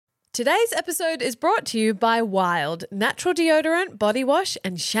Today's episode is brought to you by Wild, natural deodorant, body wash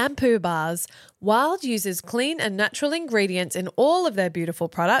and shampoo bars. Wild uses clean and natural ingredients in all of their beautiful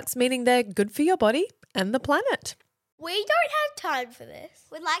products, meaning they're good for your body and the planet. We don't have time for this.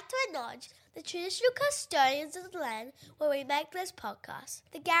 We'd like to acknowledge the traditional custodians of the land where we make this podcast,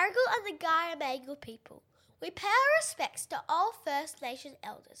 the Garigal and the Garamangal people. We pay our respects to all First Nation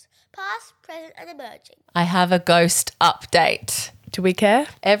elders, past, present and emerging. I have a ghost update. Do we care?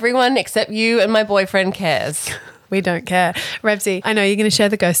 Everyone except you and my boyfriend cares. We don't care. Revsy, I know you're going to share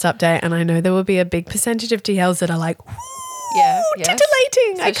the ghost update and I know there will be a big percentage of DLs that are like, Yeah,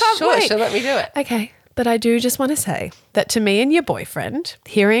 titillating. I can't wait. Sure, let me do it. Okay. But I do just want to say that to me and your boyfriend,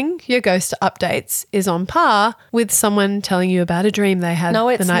 hearing your ghost updates is on par with someone telling you about a dream they had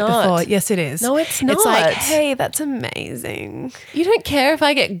the night before. Yes, it is. No, it's not. It's like, hey, that's amazing. You don't care if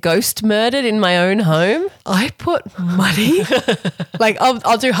I get ghost murdered in my own home? I put money, like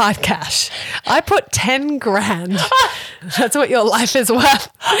I'll do hard cash. I put 10 grand. That's what your life is worth.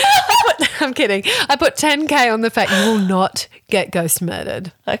 I'm kidding. I put 10K on the fact you will not get ghost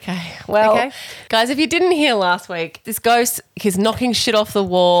murdered. Okay. Well, guys, if you didn't hear last week, this ghost is knocking shit off the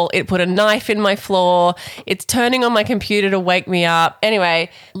wall. It put a knife in my floor. It's turning on my computer to wake me up.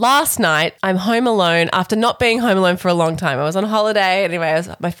 Anyway, last night I'm home alone after not being home alone for a long time. I was on holiday. Anyway, it was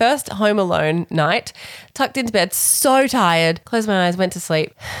my first home alone night. Tucked into bed, so tired. Closed my eyes, went to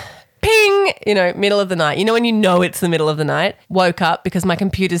sleep. Ping, middle of the night. When you know it's the middle of the night. Woke up because my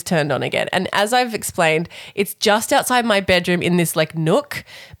computer's turned on again. And as I've explained, it's just outside my bedroom in this nook,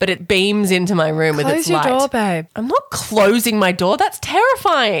 but it beams into my room with its light. Close your door, babe. I'm not closing my door. That's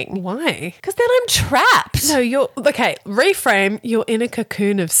terrifying. Why? Because then I'm trapped. No, reframe. You're in a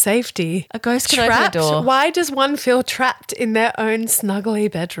cocoon of safety. A ghost can open the door. Why does one feel trapped in their own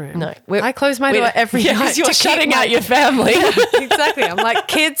snuggly bedroom? No. I close my door every night. Because you're shutting out your family. Exactly. I'm like,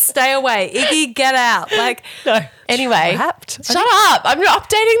 kids, stay away. Iggy, get out. No. Anyway, trapped. Shut up. I'm updating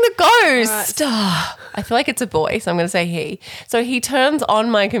the ghost. Right. I feel like it's a boy, so I'm going to say he. So he turns on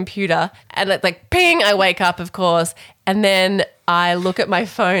my computer and it's like ping, I wake up, of course, and then I look at my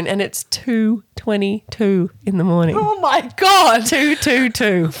phone and it's 2:22 in the morning. Oh my God.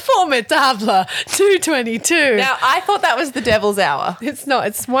 2:22. Formidable. 2:22. Now, I thought that was the devil's hour. It's not.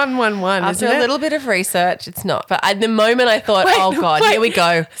 It's 111, After isn't it? a little bit of research, it's not. But at the moment I thought, here we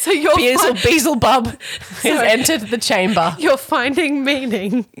go. So you're Beelzebub has entered the chamber. You're finding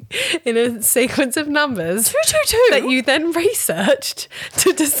meaning in a sequence of numbers 222 that you then researched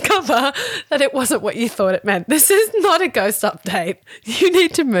to discover that it wasn't what you thought it meant. This is not a ghost update. You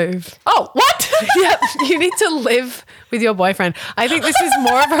need to move. Oh, what? Yeah, you need to live with your boyfriend. I think this is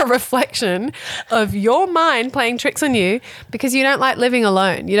more of a reflection of your mind playing tricks on you because you don't like living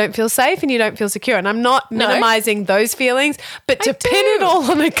alone. You don't feel safe and you don't feel secure. And I'm not minimizing those feelings, but to pin it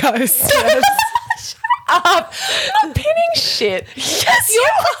all on a ghost. Up. I'm not pinning shit. Yes, you're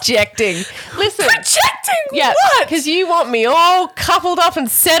projecting. Listen. Projecting? Yeah, what? Because you want me all coupled up and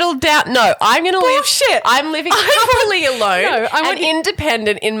settled down. No, I'm going to live. Bullshit. I'm living happily alone and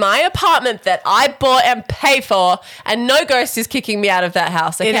independent in my apartment that I bought and pay for, and no ghost is kicking me out of that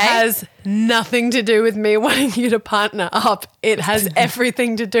house, okay? It has nothing to do with me wanting you to partner up. It has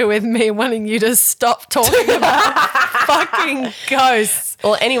everything to do with me wanting you to stop talking about fucking ghosts.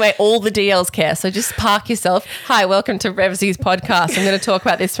 Well, anyway, all the DLs care, so just park yourself. Hi, welcome to Revsy's podcast. I'm going to talk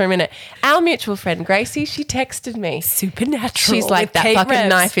about this for a minute. Our mutual friend, Gracie, she texted me. Supernatural. She's like, that Kate fucking Revs.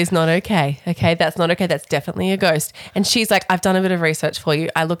 knife is not okay. Okay, that's not okay. That's definitely a ghost. And she's like, I've done a bit of research for you.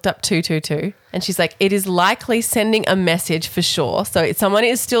 I looked up 222. And she's like, it is likely sending a message for sure. So if someone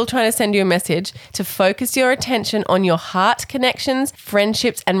is still trying to send you a message to focus your attention on your heart connections,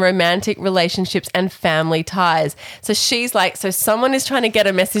 friendships and romantic relationships and family ties. So she's like, so someone is trying to get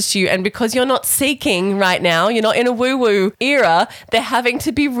a message to you, and because you're not seeking right now, you're not in a woo-woo era, they're having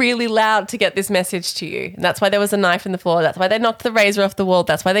to be really loud to get this message to you. And that's why there was a knife in the floor. That's why they knocked the razor off the wall.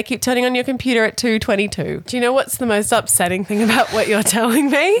 That's why they keep turning on your computer at 2:22. Do you know what's the most upsetting thing about what you're telling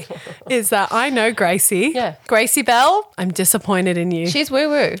me? Is that I know Gracie. Yeah. Gracie Bell, I'm disappointed in you. She's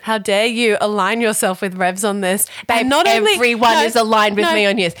woo-woo. How dare you align yourself with Revs on this? Babe, And not only everyone is aligned with me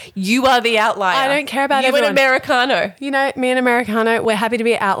on yes. You are the outlier. I don't care about you everyone. You and Americano. Me and Americano, we're happy to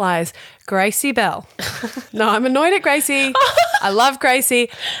be outliers. Gracie Bell. No, I'm annoyed at Gracie. I love Gracie.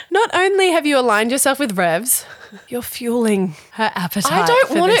 Not only have you aligned yourself with Revs, you're fueling her appetite. I don't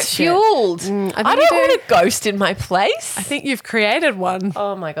for want it this shit. fueled. I don't want a ghost in my place. I think you've created one.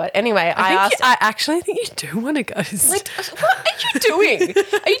 Oh my God. Anyway, I actually think you do want a ghost. What are you doing?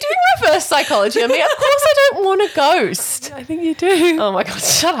 Are you doing reverse psychology on me? Of course I don't want a ghost. I think you do. Oh my God,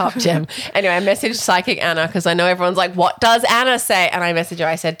 shut up, Jem. Anyway, I messaged Psychic Anna because I know everyone's like, what does Anna say? And I messaged her,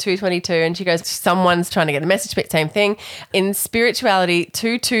 I said 222, and she goes, someone's trying to get a message, but same thing. In spirituality,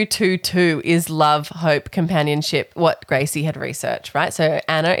 2222 is love, hope, companionship, what Gracie had researched, right? So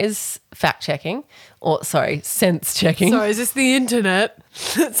Anna is fact checking, or sorry, sense checking. Sorry, is this the internet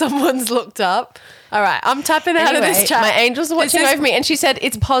that someone's looked up? All right, I'm tapping out of this chat. My angels are watching over me, and she said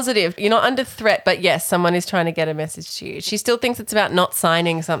it's positive. You're not under threat, but yes, someone is trying to get a message to you. She still thinks it's about not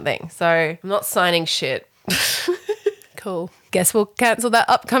signing something. So I'm not signing shit. Cool. Guess we'll cancel that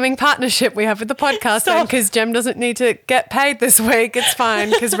upcoming partnership we have with the podcast then, because Jem doesn't need to get paid this week. It's fine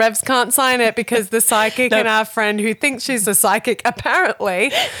because Revs can't sign it because the psychic and our friend who thinks she's a psychic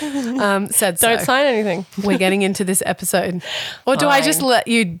apparently said so. Don't sign anything. We're getting into this episode. Or do I just let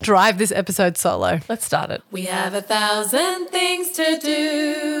you drive this episode solo? Let's start it. We have 1,000 things to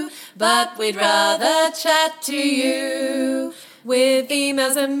do, but we'd rather chat to you. With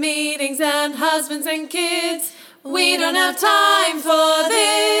emails and meetings and husbands and kids, we don't have time for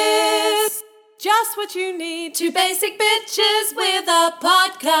this. Just what you need, two basic bitches with a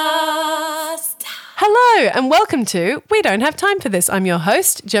podcast. Hello and welcome to We Don't Have Time for This. I'm your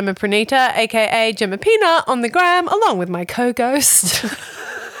host, Gemma Pranita, aka Gemma Peanut on the gram, along with my co-ghost.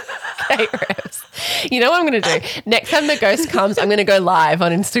 Hey, Revs. You know what I'm going to do? Next time the ghost comes, I'm going to go live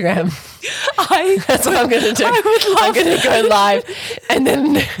on Instagram. That's what I'm going to do. I'm going to go live, and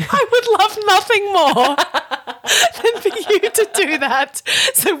then I would love nothing more than for you to do that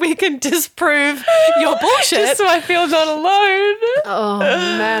so we can disprove your bullshit. just so I feel not alone. Oh,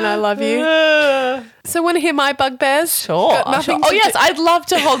 man, I love you. So want to hear my bugbears? Sure. Got nothing Oh, to yes. do- I'd love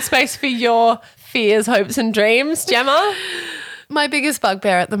to hold space for your fears, hopes, and dreams, Gemma. My biggest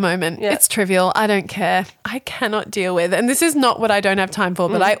bugbear at the moment. Yeah. It's trivial. I don't care. I cannot deal with. And this is not what I don't have time for,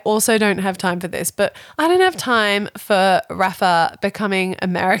 but I also don't have time for this. But I don't have time for Rafa becoming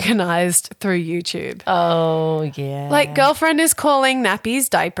Americanized through YouTube. Oh, yeah. Like, girlfriend is calling nappies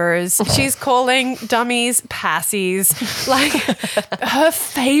diapers. She's calling dummies passies. Like, her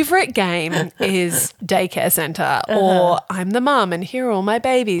favorite game is daycare center or I'm the mum and here are all my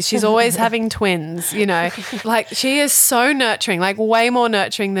babies. She's always having twins, you know. Like, she is so nurturing, like way more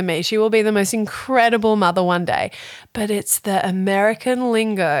nurturing than me. She will be the most incredible mother one day. But it's the American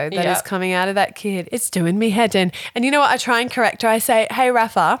lingo that is coming out of that kid. It's doing me head in. And you know what? I try and correct her. I say, hey,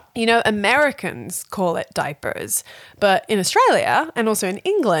 Rafa, you know, Americans call it diapers. But in Australia and also in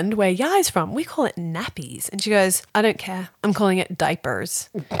England, where Yai's from, we call it nappies. And she goes, I don't care. I'm calling it diapers.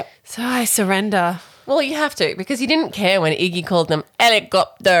 So I surrender. Well, you have to, because you didn't care when Iggy called them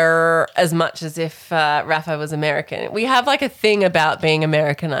helicopter as much as if Rafa was American. We have like a thing about being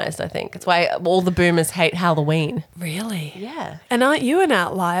Americanized, I think. It's why all the boomers hate Halloween. Really? Yeah. And aren't you an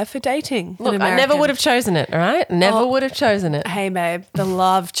outlier for dating? Look, I never would have chosen it, all right? Never would have chosen it. Hey, babe, the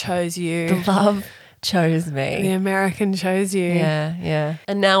love chose you. Love chose The me. American chose you. Yeah, yeah.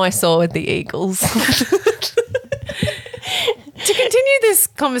 And now I saw with the Eagles. To continue this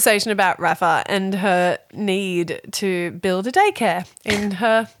conversation about Rafa and her need to build a daycare in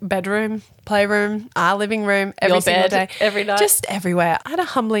her bedroom, playroom, our living room, every Your single bed, day. every night. Just everywhere. I had a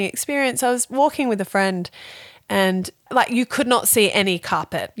humbling experience. I was walking with a friend and like you could not see any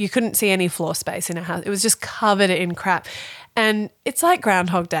carpet. You couldn't see any floor space in a house. It was just covered in crap. And it's like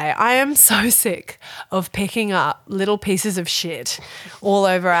Groundhog Day. I am so sick of picking up little pieces of shit all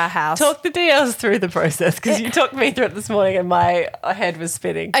over our house. Talk the DLs through the process, because you talked me through it this morning and my head was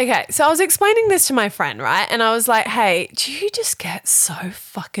spinning. Okay, so I was explaining this to my friend, right? And I was like, hey, do you just get so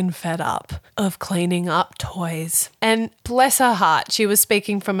fucking fed up of cleaning up toys? And bless her heart, she was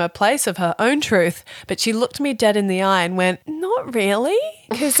speaking from a place of her own truth, but she looked me dead in the eye and went, not really,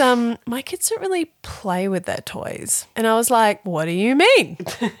 because my kids don't really play with their toys. And I was like, what do you mean?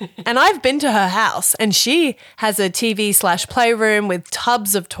 And I've been to her house and she has a TV/playroom with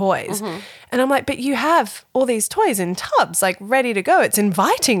tubs of toys. And I'm like, but you have all these toys in tubs, like ready to go. It's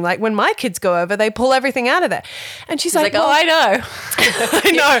inviting. Like when my kids go over, they pull everything out of there. And she's like, oh, I know.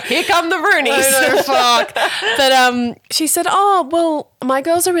 I know. Here come the Roonies. I know, fuck. But she said, oh, well, my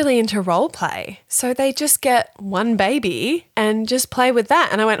girls are really into role play. So they just get one baby and just play with that.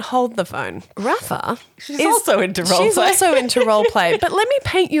 And I went, hold the phone. Rafa. She's also into role She's play. also into role play. But let me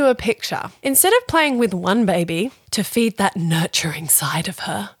paint you a picture. Instead of playing with one baby to feed that nurturing side of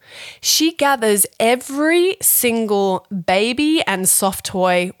her, she gathers every single baby and soft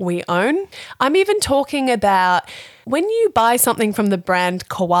toy we own. I'm even talking about when you buy something from the brand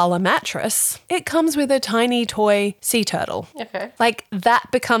Koala Mattress, it comes with a tiny toy sea turtle. Okay. Like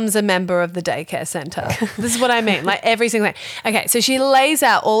that becomes a member of the daycare center. This is what I mean. Like every single thing. Okay, so she lays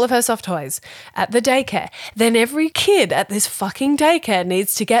out all of her soft toys at the daycare. Then every kid at this fucking daycare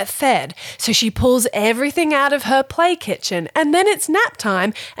needs to get fed. So she pulls everything out of her play kitchen, and then it's nap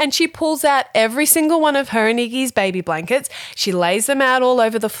time and she pulls out every single one of her and Iggy's baby blankets. She lays them out all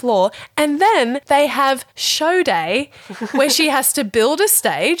over the floor, and then they have show day where she has to build a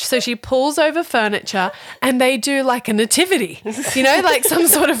stage. So she pulls over furniture and they do like a nativity, you know, like some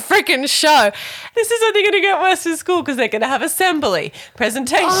sort of freaking show. This is only going to get worse in school because they're going to have assembly,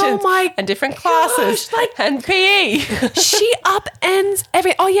 presentations, and different classes, and PE. She upends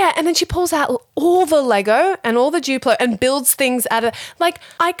every. Oh yeah, and then she pulls out all the Lego and all the Duplo and builds things out of. Like,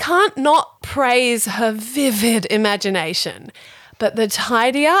 I can't not praise her vivid imagination. But the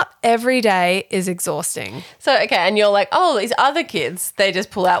tidy up every day is exhausting. So, okay, and you're like, oh, these other kids, they just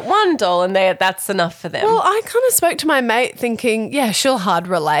pull out one doll and that's enough for them. Well, I kind of spoke to my mate thinking, yeah, she'll hard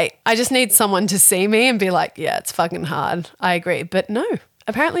relate. I just need someone to see me and be like, yeah, it's fucking hard. I agree. But no,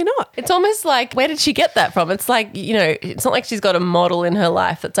 apparently not. It's almost like, where did she get that from? It's like, you know, it's not like she's got a model in her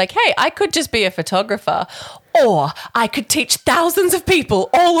life that's like, hey, I could just be a photographer, or I could teach thousands of people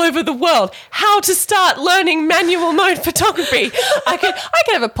all over the world how to start learning manual mode photography. I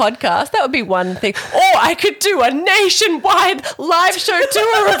could have a podcast. That would be one thing. Or I could do a nationwide live show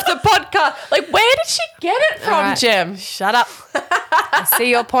tour of the podcast. Like, where did she get it from, All right. Jem? Shut up. I see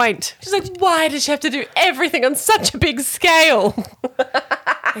your point. She's like, why does she have to do everything on such a big scale?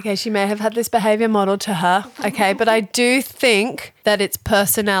 Okay, she may have had this behavior modeled to her, okay, but I do think that it's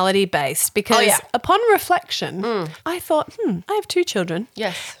personality based because upon reflection, I thought, I have 2 children.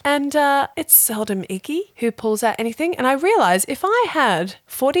 Yes. And it's seldom Iggy who pulls out anything. And I realised if I had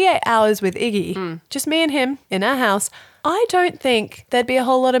 48 hours with Iggy, just me and him in our house, I don't think there'd be a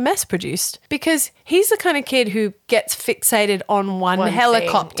whole lot of mess produced because he's the kind of kid who gets fixated on one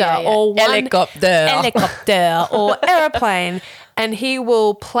helicopter or one helicopter or aeroplane. And he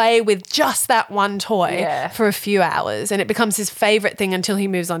will play with just that one toy for a few hours and it becomes his favourite thing until he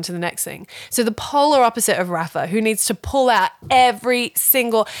moves on to the next thing. So the polar opposite of Rafa, who needs to pull out every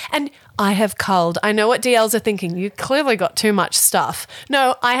single... And I have culled. I know what DLs are thinking. You clearly got too much stuff.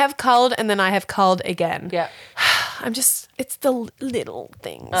 No, I have culled and then I have culled again. Yeah. It's the little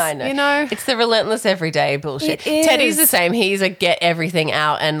things. I know. You know? It's the relentless everyday bullshit. It is. Teddy's the same. He's a get everything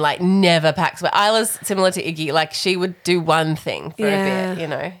out and like never packs. But Isla's similar to Iggy. Like she would do one thing for a bit, you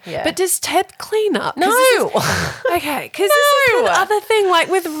know? Yeah. But does Ted clean up? No. Okay, because this is the other thing. Like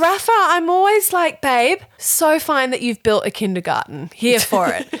with Rafa, I'm always like, babe, so fine that you've built a kindergarten. Here for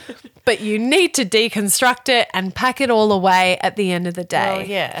it. But you need to deconstruct it and pack it all away at the end of the day. Well,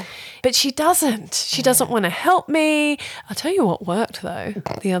 yeah. But she doesn't. She doesn't want to help me. I'll tell you what worked, though,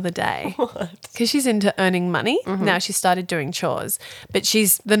 the other day. Because she's into earning money. Now she started doing chores. But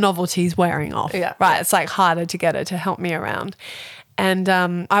the novelty's wearing off. Yeah. Right? It's like harder to get her to help me around. And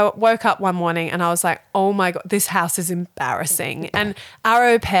I woke up one morning and I was like, oh my God, this house is embarrassing. And our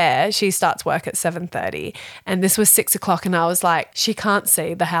au pair, she starts work at 7:30 and this was 6 o'clock and I was like, she can't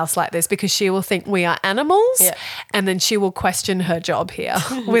see the house like this because she will think we are animals. Yeah. And then she will question her job here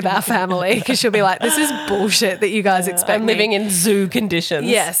with our family because she'll be like, this is bullshit that you guys expect I'm me. living in zoo conditions.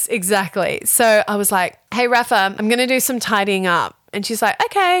 Yes, exactly. So I was like, hey, Rafa, I'm going to do some tidying up. And she's like,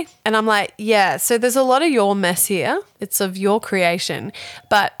 okay. And I'm like, yeah, so there's a lot of your mess here. It's of your creation.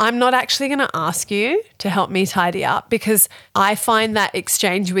 But I'm not actually going to ask you to help me tidy up because I find that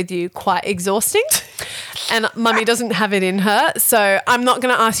exchange with you quite exhausting. And mummy doesn't have it in her. So I'm not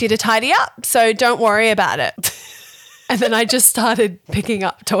going to ask you to tidy up. So don't worry about it. And then I just started picking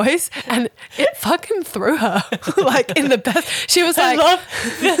up toys and it fucking threw her like in the best. She was like, I love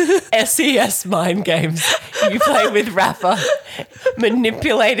the SES mind games you play with Rafa,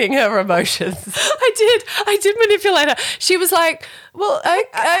 manipulating her emotions. I did manipulate her. She was like, well,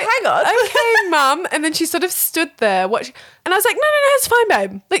 hang on. Okay, mum. And then she sort of stood there watching. And I was like, no, it's fine,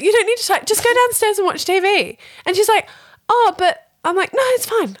 babe. Like, you don't need to just go downstairs and watch TV. And she's like, oh, but I'm like, no, it's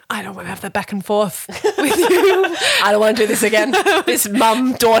fine. I don't want to have that back and forth with you. I don't want to do this again. This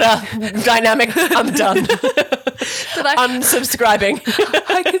mum-daughter dynamic, I'm done. But unsubscribing.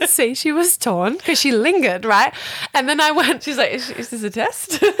 I could see she was torn because she lingered, right? And then I went. She's like, is this a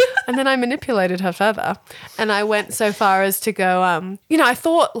test? And then I manipulated her further. And I went so far as to go, I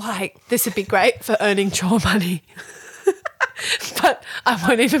thought like this would be great for earning chore money. But I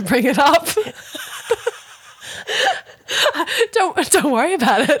won't even bring it up. Don't worry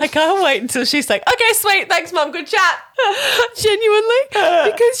about it. I can't wait until she's like, okay, sweet, thanks, Mum, good chat.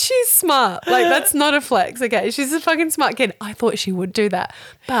 Genuinely, because she's smart. Like, that's not a flex, okay? She's a fucking smart kid. I thought she would do that.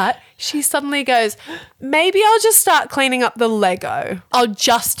 But she suddenly goes, maybe I'll just start cleaning up the Lego. I'll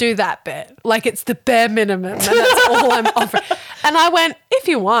just do that bit. Like, it's the bare minimum, and that's all I'm offering. And I went, if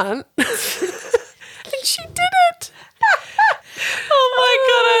you want. And she did it. Oh my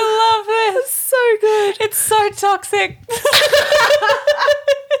God, I love this. So good. It's so toxic.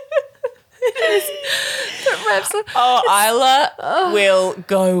 Isla will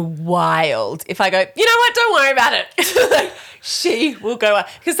go wild if I go, you know what, don't worry about it. Like, she will go wild.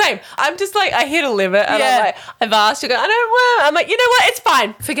 Because same, I'm just like, I hit a limit and I'm like, I've asked, you go, I don't want. I'm like, you know what, it's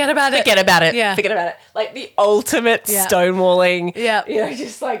fine. Forget about it. Forget about it. Yeah. Forget about it. Like the ultimate stonewalling, Yeah. you know,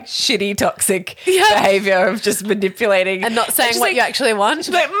 just like shitty, toxic behavior of just manipulating. And not saying what you actually want.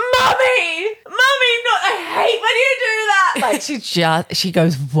 She's like, Mummy, no, I hate when you do that. Like she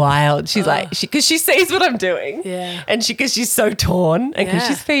goes wild. She's like, because she sees what I'm doing. Yeah. And because she's so torn and because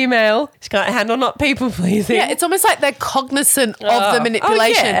she's female, she can't handle not people pleasing. Yeah, it's almost like they're cognizant of the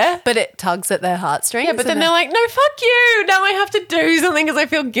manipulation, but it tugs at their heartstrings. Yeah, but then they're like, no, fuck you. Now I have to do something because I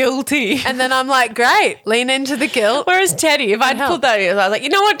feel guilty. And then I'm like, great, lean into the guilt. Whereas Teddy, if I'd pulled that, I was like, you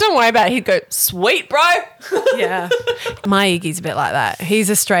know what, don't worry about it. He'd go, sweet, bro. Yeah. My Iggy's a bit like that. He's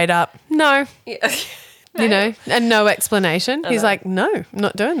a straight up, no. Yeah. You know, and no explanation. He's like, no, I'm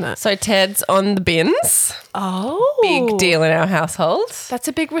not doing that. So Ted's on the bins. Oh. Big deal in our household. That's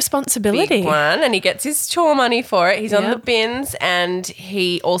a big responsibility. Big one. And he gets his chore money for it. He's on the bins and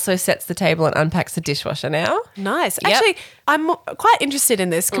he also sets the table and unpacks the dishwasher now. Nice. Yep. Actually, I'm quite interested in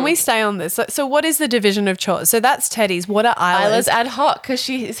this. Can we stay on this? So what is the division of chores? So that's Teddy's. What are Isla's? Isla's ad hoc because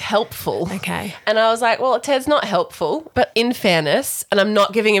she is helpful. Okay. And I was like, well, Ted's not helpful, but in fairness, and I'm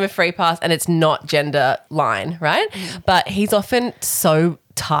not giving him a free pass and it's not gender line, right? But he's often so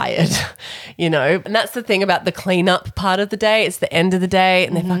tired, you know, and that's the thing about the cleanup part of the day. It's the end of the day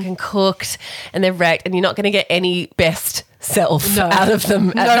and they're fucking cooked and they're wrecked and you're not going to get any best self out of them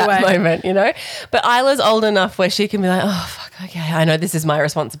at that moment, you know. But Isla's old enough where she can be like, oh fuck, okay, I know this is my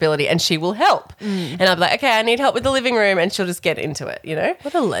responsibility, and she will help. And I'll be like, okay, I need help with the living room, and she'll just get into it, you know.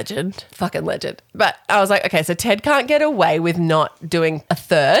 What a legend. Fucking legend. But I was like, okay, so Ted can't get away with not doing a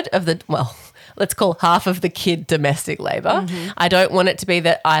third of the, well, let's call half of the kid domestic labor. I don't want it to be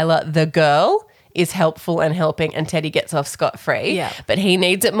that Isla, the girl, is helpful and helping and Teddy gets off scot-free. Yeah. But he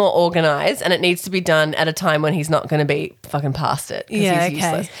needs it more organised and it needs to be done at a time when he's not going to be fucking past it because he's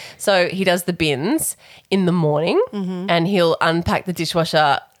useless. So he does the bins in the morning and he'll unpack the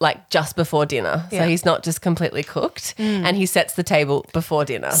dishwasher like just before dinner. So he's not just completely cooked and he sets the table before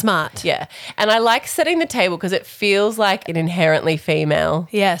dinner. Smart. Yeah. And I like setting the table because it feels like an inherently female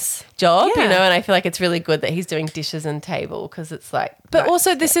job, you know, and I feel like it's really good that he's doing dishes and table because it's like. But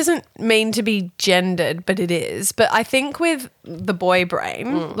also this isn't mean to be gendered, but it is. But I think with the boy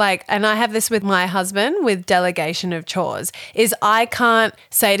brain, like, and I have this with my husband with delegation of chores, is I can't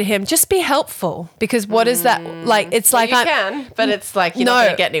say to him, just be helpful, because what is that? Like, it's like you can, but it's like you're not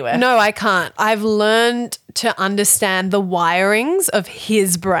going to get anywhere. No, I can't. I've learned to understand the wirings of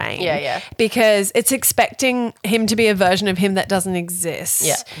his brain. Yeah. Because it's expecting him to be a version of him that doesn't exist.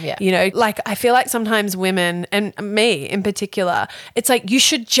 Yeah. You know, like I feel like sometimes women, and me in particular, it's like you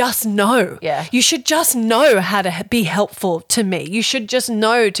should just know. Yeah. You should just know how to be helpful to me. You should just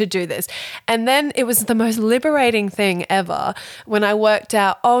know to do this. And then it was the most liberating thing ever when I worked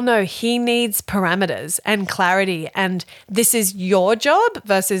out, oh no, he needs parameters and clarity and this is your job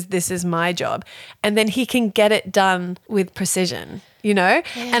versus this is my job. And then he can get it done with precision, you know?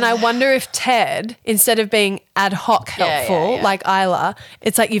 Yeah. And I wonder if Ted, instead of being ad hoc helpful like Isla,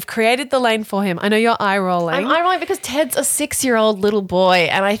 it's like you've created the lane for him. I know you're eye rolling. I'm eye rolling because Ted's a 6-year-old little boy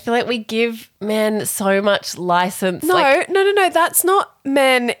and I feel like we give men so much license. No. That's not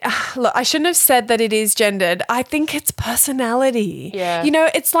men. Look, I shouldn't have said that it is gendered. I think it's personality. Yeah. You know,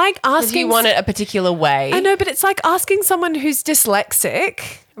 it's like asking. You want it a particular way. I know, but it's like asking someone who's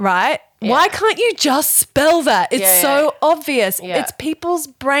dyslexic, right? Yeah. Why can't you just spell that? It's so obvious. Yeah. It's people's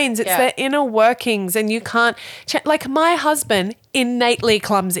brains. It's their inner workings and you can't like my husband, innately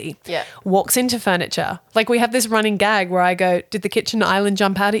clumsy. Yeah. Walks into furniture. Like we have this running gag where I go, did the kitchen island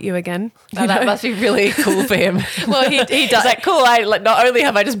jump out at you again? Oh, that must be really cool for him. Well, he does. He's like, cool, not only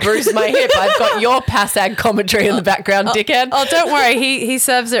have I just bruised my hip, I've got your PASAG commentary in the background, dickhead. Oh, don't worry. He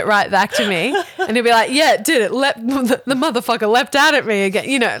serves it right back to me. And he'll be like, yeah, it did. The motherfucker leapt out at me again.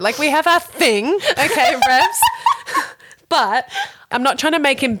 You know, like we have our thing. Okay, Revs. But I'm not trying to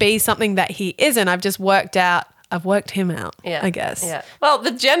make him be something that he isn't. I've just worked out I've worked him out, I guess. Yeah. Well,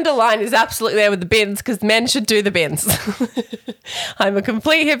 the gender line is absolutely there with the bins because men should do the bins. I'm a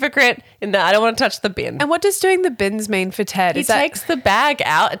complete hypocrite in that I don't want to touch the bin. And what does doing the bins mean for Ted? He takes the bag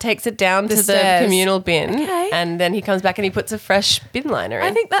out, it takes it down to the stairs. communal bin, Okay. and then he comes back and he puts a fresh bin liner in.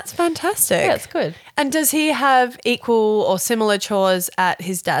 I think that's fantastic. Yeah, it's good. And does he have equal or similar chores at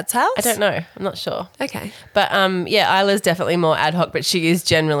his dad's house? I don't know. I'm not sure. Okay. But yeah, Isla's definitely more ad hoc, but she is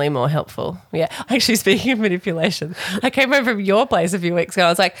generally more helpful. Yeah. Actually, speaking of manipulation, I came home from your place a few weeks ago. I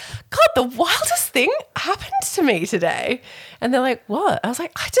was like, God, the wildest thing happened to me today. And they're like, what? I was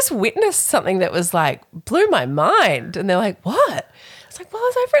like, I just witnessed something that was like, blew my mind. And they're like, what? I was like, well,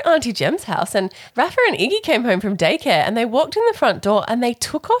 I was over at Auntie Jem's house and Rafa and Iggy came home from daycare and they walked in the front door and they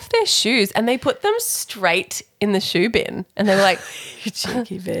took off their shoes and they put them straight in the shoe bin. And they were like, You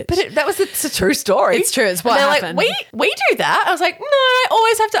cheeky bitch. but it's a true story. It's true. It's what and they're happened. like, we do that. I was like, no, I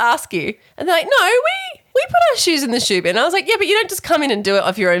always have to ask you. And they're like, no, we put our shoes in the shoe bin. I was like, yeah, but you don't just come in and do it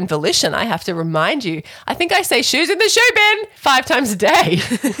of your own volition. I have to remind you. I think I say shoes in the shoe bin 5 times a day.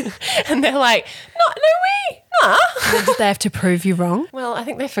 And they're like, nah. Did they have to prove you wrong? Well, I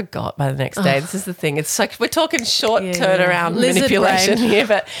think they forgot by the next day. This is the thing. It's like we're talking short Yeah. turnaround Lizard manipulation brain. here.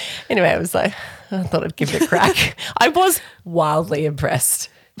 But anyway, I was like, I thought I'd give it a crack. I was wildly impressed,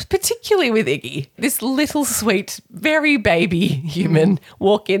 particularly with Iggy. This little sweet, very baby human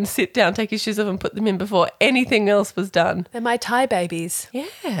walk in, sit down, take his shoes off and put them in before anything else was done. They're my Thai babies. Yeah.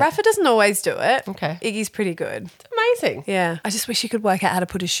 Rafa doesn't always do it. Okay. Iggy's pretty good. Amazing. Yeah. I just wish he could work out how to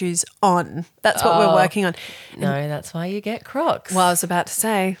put his shoes on. That's what we're working on. No, that's why you get Crocs. Well, I was about to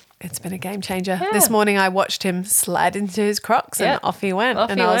say, it's been a game changer. Yeah. This morning I watched him slide into his Crocs Yeah. and off he went. Off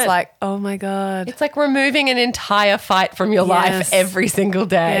and he I was went. like, oh my God. It's like removing an entire fight from your life Yes. every single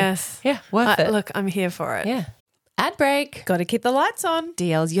day. Yes. Yeah, worth it. Look, I'm here for it. Yeah. Ad break. Got to keep the lights on.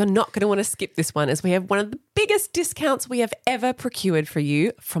 DLs, you're not going to want to skip this one as we have one of the biggest discounts we have ever procured for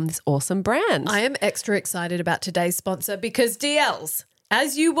you from this awesome brand. I am extra excited about today's sponsor because DLs,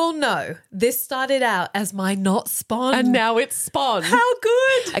 as you will know, this started out as my not spawn. and now it's Spawn. How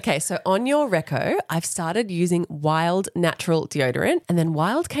good. Okay, so on your reco, I've started using Wild Natural deodorant, and then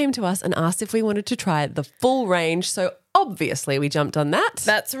Wild came to us and asked if we wanted to try the full range. So obviously we jumped on that.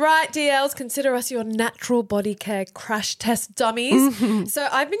 That's right, DLs. Consider us your natural body care crash test dummies. So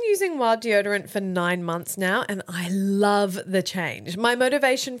I've been using Wild deodorant for 9 months now and I love the change. My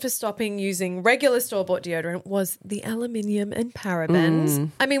motivation for stopping using regular store-bought deodorant was the aluminium and parabens.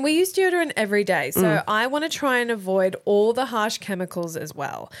 I mean, we use deodorant every day, so I want to try and avoid all the harsh chemicals as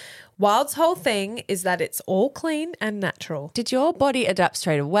well. Wild's whole thing is that it's all clean and natural. Did your body adapt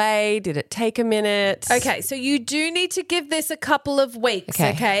straight away? Did it take a minute? Okay, so you do need to give this a couple of weeks,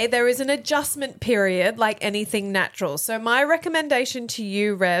 okay? There is an adjustment period like anything natural. So my recommendation to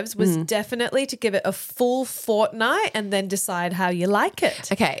you, Revs, was definitely to give it a full fortnight and then decide how you like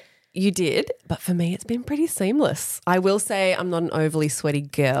it. Okay, you did, but for me, it's been pretty seamless. I will say I'm not an overly sweaty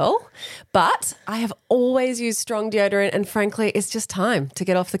girl, but I have always used strong deodorant, and frankly, it's just time to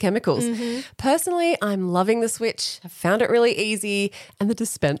get off the chemicals. Personally, I'm loving the switch. I've found it really easy, and the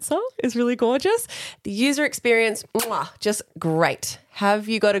dispenser is really gorgeous. The user experience, just great. Have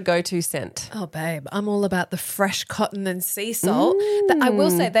you got a go-to scent? Oh, babe, I'm all about the fresh cotton and sea salt. I will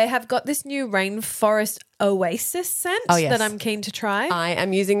say they have got this new rainforest oasis scent that I'm keen to try. I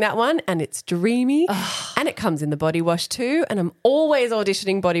am using that one and it's dreamy and it comes in the body wash too, and I'm always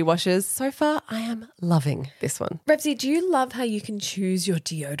auditioning body washes. So far, I am loving this one. Revsy, do you love how you can choose your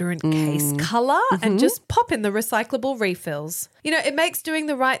deodorant case colour and just pop in the recyclable refills? You know, it makes doing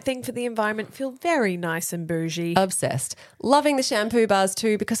the right thing for the environment feel very nice and bougie. Obsessed. Loving the shampoo bars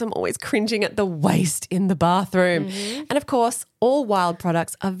too because I'm always cringing at the waste in the bathroom. And of course, all Wild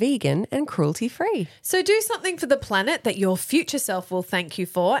products are vegan and cruelty-free. So do something for the planet that your future self will thank you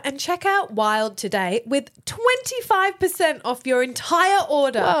for and check out Wild today with 25% off your entire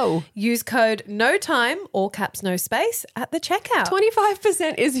order. Whoa. Use code NOTIME, all caps no space, at the checkout.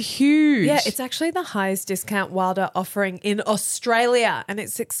 25% is huge. Yeah, it's actually the highest discount Wild are offering in Australia and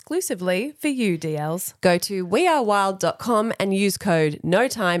it's exclusively for you, DLs. Go to wearewild.com and use code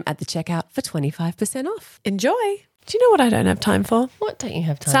NOTIME at the checkout for 25% off. Enjoy. Do you know what I don't have time for? What don't you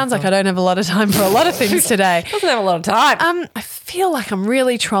have time Sounds for? like I don't have a lot of time for a lot of things today. Doesn't have a lot of time. I feel like I'm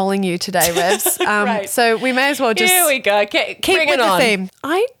really trolling you today, Revs. Right. So we may as well just Here we go. Keep keep bring with it on. the theme.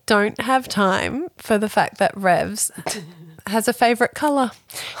 I don't have time for the fact that Revs has a favourite colour.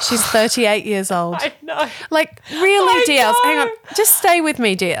 She's 38 years old. I know. Like, really, I DLs, hang on. know. Just stay with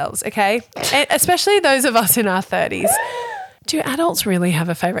me, DLs, okay? And especially those of us in our 30s. do adults really have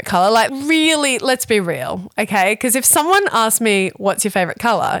a favorite color? Like, really, let's be real, okay? Because if someone asked me, what's your favorite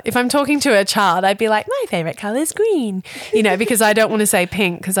color? If I'm talking to a child, I'd be like, my favorite color is green, because I don't want to say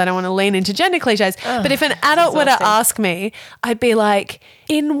pink because I don't want to lean into gender cliches. But if an adult were to ask me, I'd be like,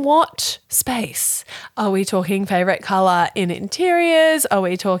 in what space? Are we talking favorite color in interiors? Are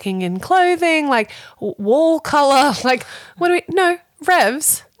we talking in clothing? Like wall color? Like, what do we, no,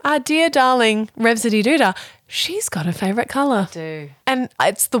 Revs, our dear darling Revsity Doodah, she's got a favourite colour. I do. And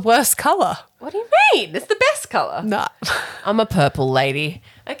it's the worst colour. What do you mean? It's the best colour. No. I'm a purple lady.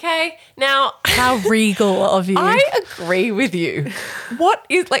 Okay, now How regal of you. I agree with you. What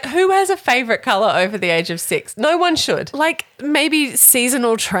is who has a favourite colour over the age of 6? No one should. Like maybe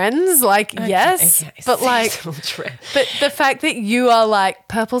seasonal trends, yes. Okay, But seasonal trend. but the fact that you are like,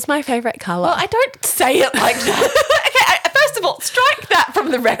 purple's my favourite colour. Well, I don't say it like that. Okay, first of all, strike that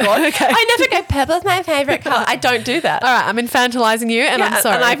from the record. Okay. I never go, purple's my favourite colour. I don't do that. All right, I'm infantilizing you and I'm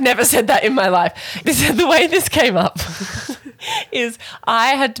sorry. And I've never said that in my life. The way this came up is I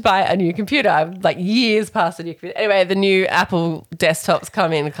had to buy a new computer. I'm years past the new computer. Anyway, the new Apple desktops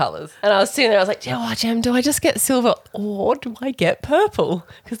come in colours. And I was sitting there, I was like, Jem, do I just get silver or do I get purple?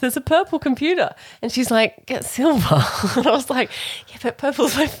 Because there's a purple computer. And she's like, get silver. And I was like, yeah, but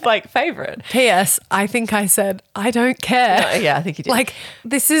purple's my favourite. P.S. I think I said, I don't care. Yeah, I think you did.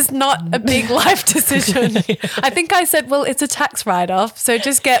 This is not a big life decision. I think I said, well, it's a tax write-off, so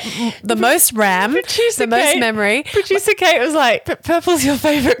just get the most RAM, the most memory. Producer Kate was like, but purple's your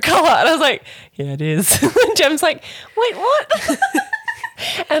favourite colour. And I was like, yeah, it is. And Jem's like, wait, what?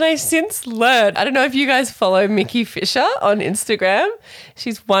 And I since learned, I don't know if you guys follow Mickey Fisher on Instagram.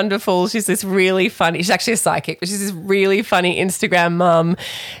 She's wonderful. She's this really funny, she's actually a psychic, but she's this really funny Instagram mum.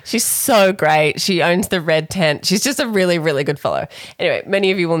 She's so great. She owns the Red Tent. She's just a really, really good follow. Anyway,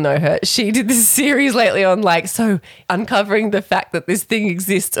 many of you will know her. She did this series lately on uncovering the fact that this thing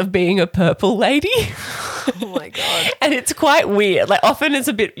exists of being a purple lady. Oh my God. And it's quite weird. Often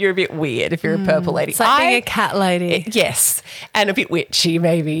you're a bit weird if you're a purple lady. It's like being a cat lady. Yes. And a bit witchy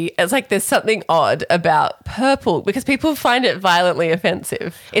maybe. It's there's something odd about purple because people find it violently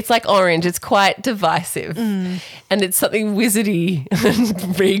offensive. It's like orange. It's quite divisive. And it's something wizardy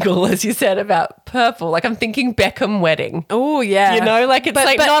and regal, as you said, about purple. I'm thinking Beckham wedding. Oh, yeah. It's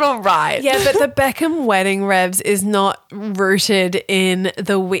But- not all right. Yeah, but the Beckham wedding, Revs, is not rooted in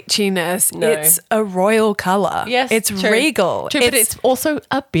the witchiness. No. It's a royal colour. Yes, it's true. regal. True, but it's also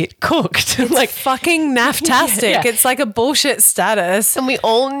a bit cooked. it's fucking naftastic. Yeah. It's like a bullshit status. And we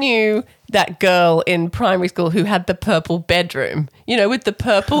all knew that girl in primary school who had the purple bedroom, with the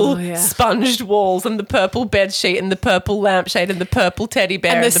purple sponged walls and the purple bed sheet and the purple lampshade and the purple teddy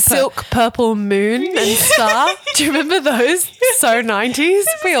bear. And the silk purple moon and star. Do you remember those? So 90s.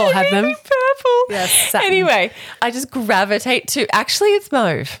 We all had them. Purple. Yes, satin. Anyway, I just gravitate to, actually it's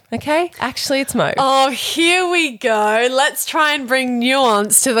mauve, okay? Actually it's mauve. Oh, here we go. Let's try and bring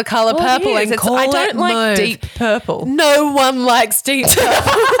nuance to the colour Well, purple it is. and call I it don't like mauve. deep purple. No one likes deep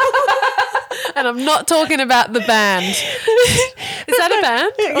purple. And I'm not talking about the band. Is that a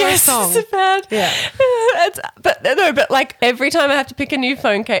band or Yes, a song? it's a band. Yeah. But every time I have to pick a new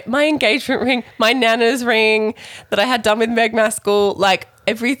phone case, my engagement ring, my Nana's ring that I had done with Meg Maskell,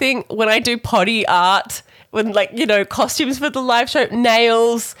 everything, when I do potty art, when costumes for the live show,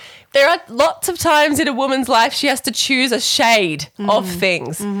 nails. There are lots of times in a woman's life she has to choose a shade of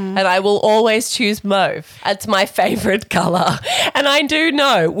things, and I will always choose mauve. It's my favourite colour. And I do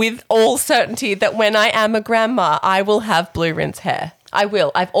know with all certainty that when I am a grandma, I will have blue rinse hair. I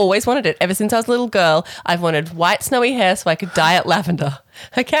will. I've always wanted it. Ever since I was a little girl, I've wanted white snowy hair so I could dye it lavender.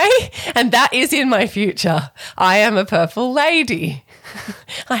 Okay? And that is in my future. I am a purple lady.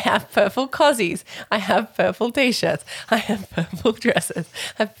 I have purple cozies. I have purple t-shirts. I have purple dresses.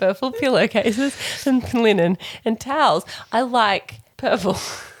 I have purple pillowcases and linen and towels. I like purple.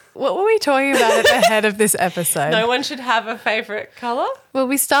 What were we talking about at the head of this episode? No one should have a favourite colour. Well,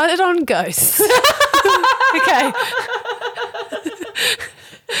 we started on ghosts. Okay.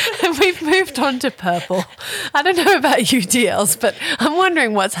 And we've moved on to purple. I don't know about you, DLs, but I'm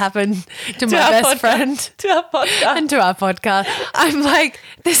wondering what's happened to my best friend. To our podcast. And to our podcast. I'm like,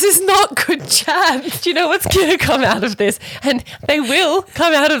 this is not good chat. Do you know what's going to come out of this? And they will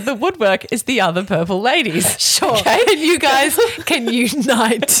come out of the woodwork is the other purple ladies. Sure. Okay? And you guys can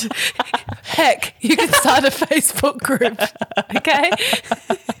unite. Heck, you can start a Facebook group. Okay?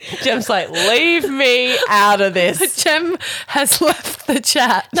 Jem's like, leave me out of this. Jem has left the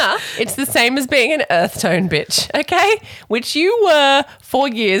chat. Nah, it's the same as being an earth tone bitch, okay? Which you were for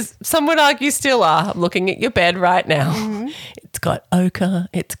years. Some would argue still are. I'm looking at your bed right now. It's got ochre,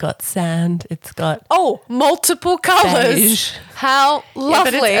 it's got sand, it's got multiple colours. beige. How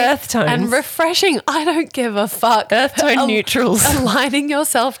lovely. but it's earth tones. And refreshing. I don't give a fuck. Earth tone neutrals. Aligning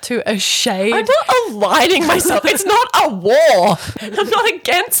yourself to a shade. I'm not aligning myself. It's not a war. I'm not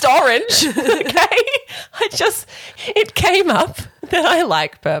against orange. Okay? It came up that I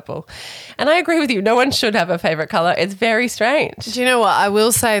like purple. And I agree with you. No one should have a favourite colour. It's very strange. Do you know what? I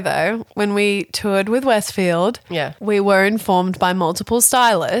will say though, when we toured with Westfield, we were informed by multiple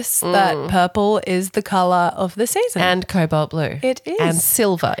stylists that purple is the colour of the season. And cobalt blue. It is. And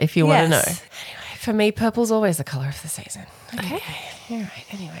silver, if you want to know. Yes. Anyway, for me, purple's always the colour of the season. Okay. All right.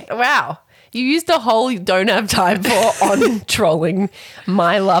 Anyway. Wow. You used a whole don't have time for on trolling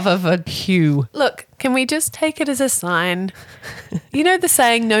my love of a hue. Look, can we just take it as a sign? You know the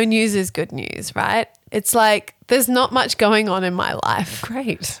saying, no news is good news, right? It's like there's not much going on in my life.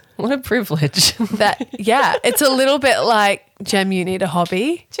 Great. What a privilege. It's a little bit like, Jem, you need a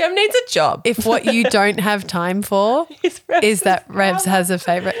hobby. Jem needs a job. If what you don't have time for is that Revs has a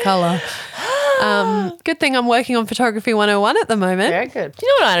favourite colour. Good thing I'm working on Photography 101 at the moment. Very good. Do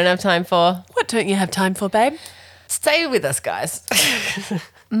you know what I don't have time for? What don't you have time for, babe? Stay with us, guys.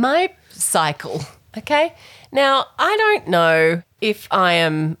 My cycle, okay? Now, I don't know if I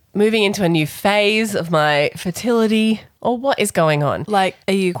am moving into a new phase of my fertility or what is going on. Like,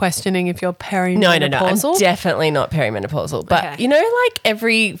 are you questioning if you're perimenopausal? No. I'm definitely not perimenopausal. But, Okay. you know, like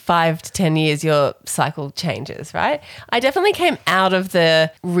every 5 to 10 years, your cycle changes, right? I definitely came out of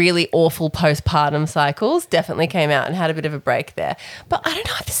the really awful postpartum cycles, definitely came out and had a bit of a break there. But I don't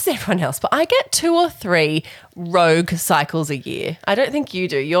know if this is everyone else, but I get 2 or 3 rogue cycles a year. I don't think you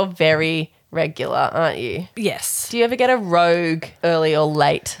do. You're very regular, aren't you? Yes. Do you ever get a rogue early or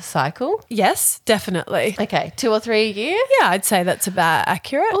late cycle? Yes, definitely. Okay, 2 or 3 a year? Yeah, I'd say that's about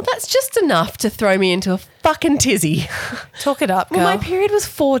accurate. Well, that's just enough to throw me into a fucking tizzy. Talk it up, girl. Well, my period was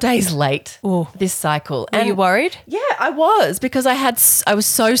 4 days late Ooh. this cycle. Were you worried? Yeah, I was because I was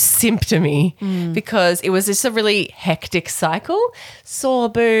so symptomy because it was just a really hectic cycle. Sore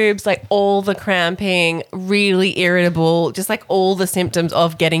boobs, like all the cramping, really irritable, just like all the symptoms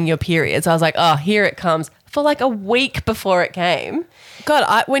of getting your period. So I was like, oh, here it comes. For like a week before it came.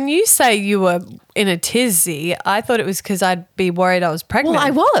 God, when you say you were in a tizzy, I thought it was because I'd be worried I was pregnant. Well, I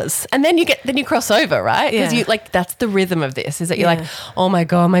was. And then you cross over, right? Because Yeah. you like that's the rhythm of this, is that you're Yeah. like, oh my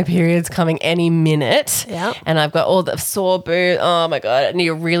God, my period's coming any minute. Yeah. And I've got all the sore boobs. Oh my God. And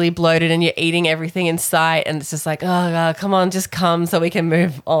you're really bloated and you're eating everything in sight. And it's just like, oh God, come on, just come so we can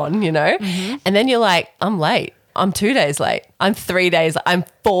move on, you know? Mm-hmm. And then you're like, I'm late. I'm 2 days late. I'm 3 days. I'm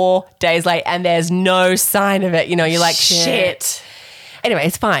 4 days late and there's no sign of it. You know, you're like, shit. Anyway,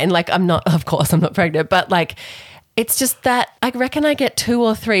 it's fine. Like of course I'm not pregnant, but like it's just that I reckon I get 2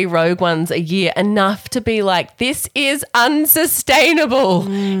 or 3 rogue ones a year, enough to be like, this is unsustainable.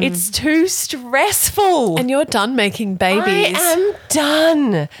 It's too stressful. And you're done making babies. I am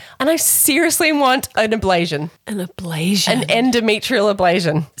done. And I seriously want an ablation, An ablation. an endometrial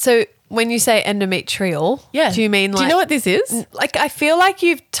ablation. So when you say endometrial, do you mean like... Do you know what this is? Like, I feel like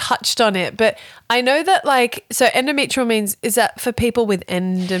you've touched on it, but I know that like, so endometrial means, is that for people with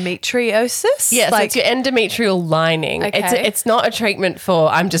endometriosis? Yeah, like, so it's your endometrial lining. Okay. It's not a treatment for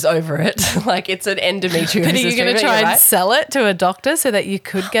I'm just over it. Like it's an endometriosis. but are you going to try and sell it to a doctor so that you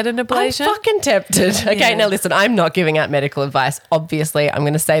could get an ablation? I'm fucking tempted. Okay, Yeah. now listen, I'm not giving out medical advice. Obviously, I'm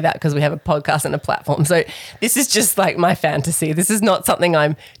going to say that because we have a podcast and a platform. So this is just like my fantasy. This is not something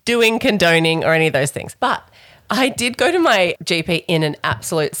I'm doing, condoning, or any of those things. But I did go to my GP in an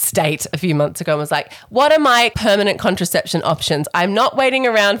absolute state a few months ago and was like, what are my permanent contraception options? I'm not waiting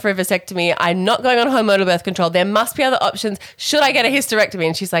around for a vasectomy. I'm not going on hormonal birth control. There must be other options. Should I get a hysterectomy?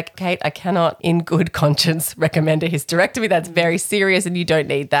 And she's like, Kate, I cannot in good conscience recommend a hysterectomy. That's very serious and you don't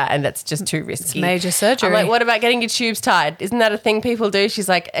need that. And that's just too risky. It's major surgery. I'm like, what about getting your tubes tied? Isn't that a thing people do? She's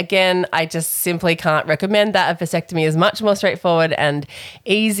like, again, I just simply can't recommend that. A vasectomy is much more straightforward and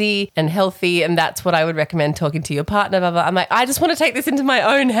easy and healthy. And that's what I would recommend talking to your partner, blah, blah. I'm like, I just want to take this into my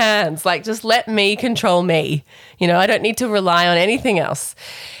own hands. Like, just let me control me. You know, I don't need to rely on anything else.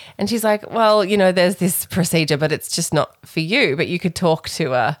 And she's like, well, you know, there's this procedure, but it's just not for you. But you could talk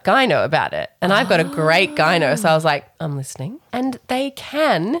to a gyno about it. And I've got a great gyno. So I was like, I'm listening. And they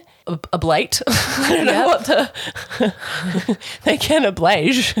can ablate. I don't know what they can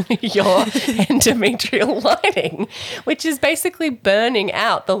ablage your endometrial lining, which is basically burning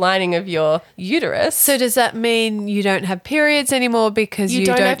out the lining of your uterus. So does that mean you don't have periods anymore because you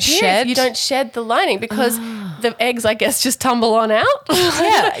have don't periods. shed? You don't shed the lining because the eggs, I guess, just tumble on out.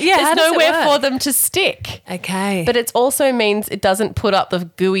 Yeah, how There's does it nowhere work? for them to stick. Okay. But it also means it doesn't put up the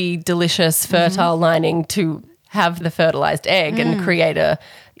gooey, delicious, fertile lining to have the fertilized egg and create a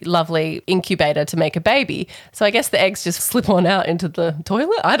lovely incubator to make a baby. So I guess the eggs just slip on out into the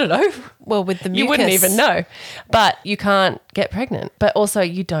toilet. I don't know. Well, with the mucus. You wouldn't even know. But you can't get pregnant. But also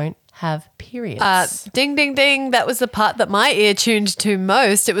you don't have periods. Ding, ding, ding. That was the part that my ear tuned to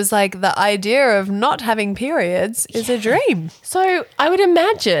most. It was like the idea of not having periods is a dream. So I would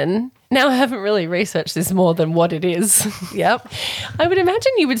imagine, now I haven't really researched this more than what it is. Yep. I would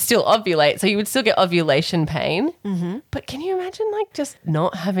imagine you would still ovulate, so you would still get ovulation pain. Mm-hmm. But can you imagine like just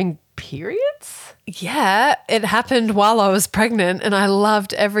not having periods? Yeah, it happened while I was pregnant and I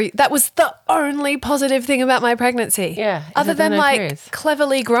loved that was the only positive thing about my pregnancy. Yeah. Other than no like periods.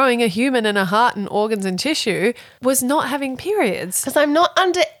 cleverly growing a human and a heart and organs and tissue was not having periods. Because I'm not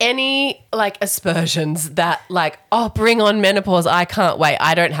under any like aspersions that like, oh, bring on menopause. I can't wait.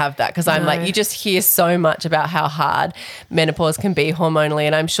 I don't have that because I'm like, you just hear so much about how hard menopause can be hormonally.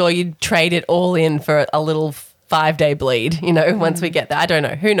 And I'm sure you'd trade it all in for a little 5-day bleed, once we get there. I don't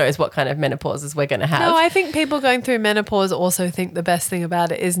know. Who knows what kind of menopauses we're going to have. No, I think people going through menopause also think the best thing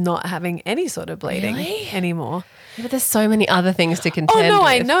about it is not having any sort of bleeding anymore. But there's so many other things to contend with. Oh, no,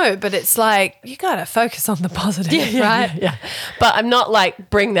 I know. But it's like, you got to focus on the positive, right? Yeah. But I'm not like,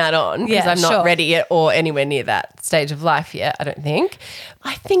 bring that on because I'm not ready yet or anywhere near that stage of life yet, I don't think.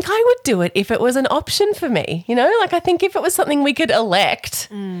 I think I would do it if it was an option for me, Like I think if it was something we could elect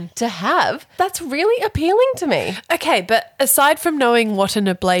to have, that's really appealing to me. Okay, but aside from knowing what an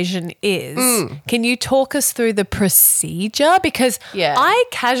ablation is, can you talk us through the procedure? Because I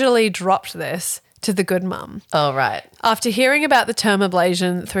casually dropped this to the good mum. Oh, right. After hearing about the term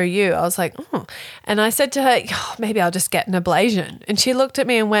ablation through you, I was like, oh. And I said to her, maybe I'll just get an ablation. And she looked at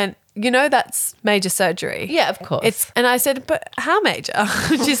me and went, that's major surgery. Yeah, of course. And I said, but how major?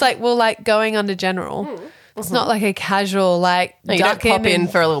 She's like, well, like going under general. It's not like a casual like. No, you don't pop in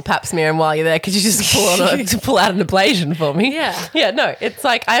for a little pap smear, and while you're there, could you just pull out an ablation for me? Yeah. No, it's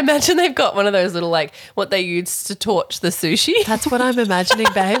like I imagine they've got one of those little like what they use to torch the sushi. That's what I'm imagining,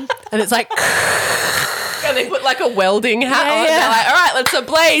 babe. And it's like. And they put like a welding hat on. Yeah. And they're like, all right, let's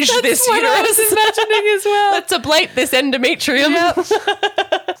ablage this what uterus. I was imagining as well. Let's ablate this endometrium.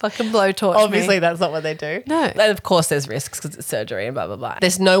 Yep. Fucking blowtorch Obviously, me. that's not what they do. No. And of course, there's risks because it's surgery and blah, blah, blah.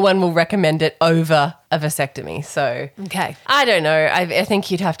 There's no one will recommend it over a vasectomy. So Okay. I don't know. I think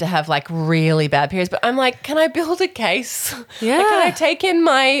you'd have to have like really bad periods. But I'm like, can I build a case? Yeah. Like, can I take in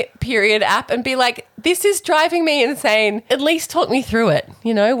my period app and be like, this is driving me insane. At least talk me through it.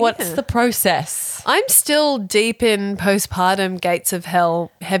 What's the process? I'm still deep in postpartum gates of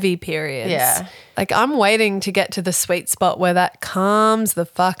hell heavy periods. Yeah. Like I'm waiting to get to the sweet spot where that calms the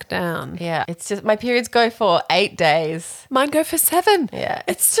fuck down. Yeah. It's just my periods go for 8 days. Mine go for 7. Yeah.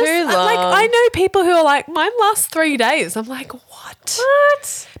 It's too just long. like I know people who are like, mine lasts 3 days. I'm like, what?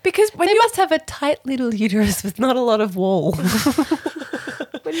 What? Because when They you must have a tight little uterus with not a lot of wall.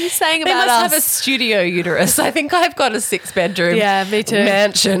 what are you saying They about must us? have a studio uterus. I think I've got a 6-bedroom Yeah, me too.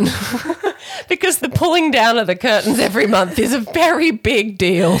 mansion. Because the pulling down of the curtains every month is a very big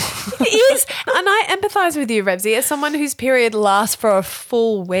deal. It is. And I empathise with you, Rebsy, as someone whose period lasts for a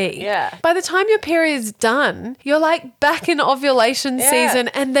full week. Yeah. By the time your period's done, you're like back in ovulation season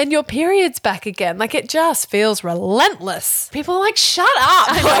and then your period's back again. Like it just feels relentless. People are like, shut up.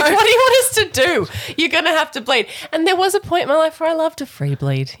 Like, what do you want us to do? You're going to have to bleed. And there was a point in my life where I loved to free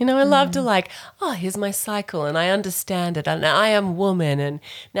bleed. I loved to like, oh, here's my cycle and I understand it and I am woman and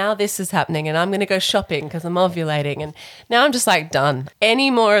now this is happening and I'm going to go shopping because I'm ovulating. And now I'm just like done.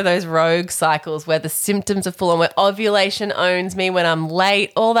 Any more of those rogue cycles where the symptoms are full on, where ovulation owns me when I'm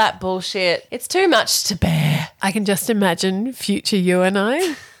late, all that bullshit. It's too much to bear. I can just imagine future you and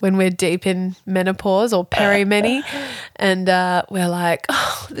I when we're deep in menopause or perimeni and we're like,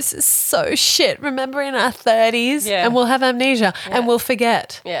 oh, this is so shit. Remember in our 30s? Yeah. And we'll have amnesia and we'll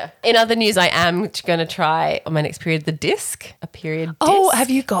forget. Yeah. In other news, I am going to try on my next period the disc, a period disc. Oh,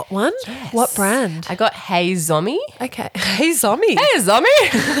 have you got one? Yes. What brand? I got Hey Zombie. Okay. Hey, Zombie. Hey, Zombie.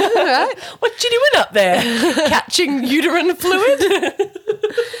 What you doing up there? Catching uterine fluid?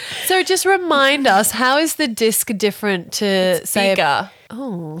 So just remind us, how is the disc different to say? Bigger.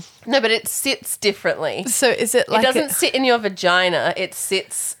 Oh. No, but it sits differently. So is it like it doesn't sit in your vagina. It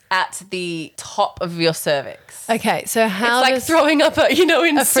sits at the top of your cervix. Okay, so how it's like does throwing up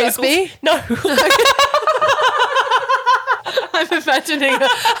in a circles. frisbee? No. I'm imagining a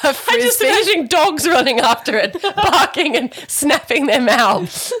I'm frisbee. just imagining dogs running after it, barking and snapping their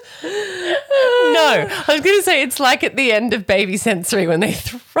mouths. No, I was going to say it's like at the end of Baby Sensory when they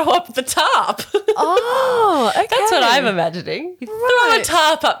throw up the tarp. Oh, okay. That's what I'm imagining. You throw a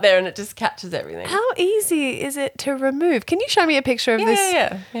tarp up there and it just catches everything. How easy is it to remove? Can you show me a picture of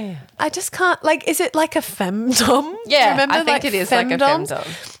this? Yeah. I just can't, like, is it like a femdom? Yeah, Remember, I think it is like a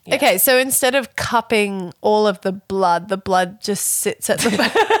femdom. Yeah. Okay, so instead of cupping all of the blood just sits at the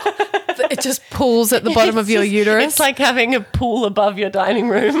back. It just pools at the bottom of your uterus. It's like having a pool above your dining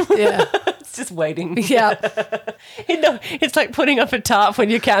room. Yeah. It's just waiting. Yeah. It's like putting up a tarp when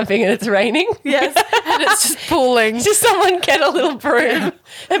you're camping and it's raining. Yes. And it's just pooling. Just someone get a little broom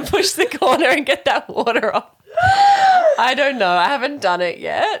and push the corner and get that water off. I don't know. I haven't done it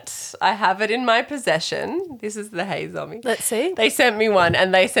yet. I have it in my possession. This is the Hey Zombie. Let's see. They sent me one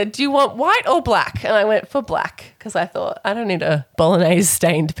and they said, do you want white or black? And I went for black because I thought I don't need a bolognese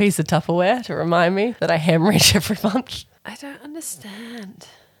stained piece of Tupperware to remind me that I hemorrhage every month. I don't understand.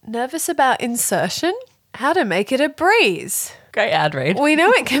 Nervous about insertion? How to make it a breeze. Great ad read. We know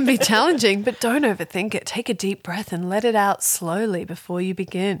it can be challenging, but don't overthink it. Take a deep breath and let it out slowly before you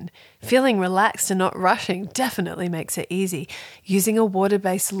begin. Feeling relaxed and not rushing definitely makes it easy. Using a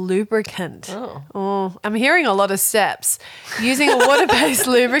water-based lubricant. Oh, I'm hearing a lot of steps. Using a water-based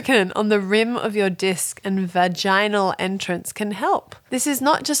lubricant on the rim of your disc and vaginal entrance can help. This is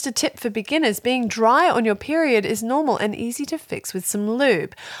not just a tip for beginners. Being dry on your period is normal and easy to fix with some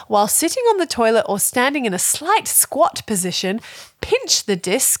lube. While sitting on the toilet or standing in a slight squat position, pinch the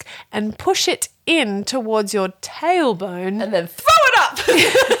disc and push it in towards your tailbone. And then throw it up.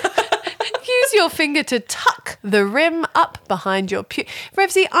 Use your finger to tuck the rim up behind your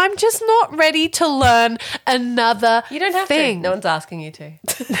Revsy, I'm just not ready to learn another You don't have thing. to. No one's asking you to.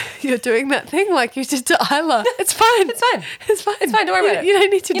 You're doing that thing like you did to Isla. It's fine. It's fine. It's fine. It's fine. Don't worry about it. You don't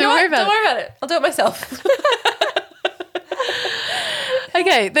need to You know what? worry about Don't worry about it. I'll do it myself.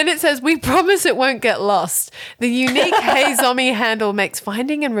 Okay, then it says, we promise it won't get lost. The unique Hey Zombie handle makes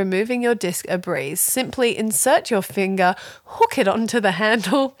finding and removing your disc a breeze. Simply insert your finger, hook it onto the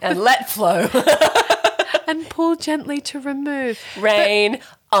handle, And let flow. and pull gently to remove. Rain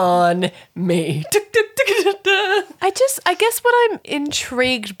on me. I guess what I'm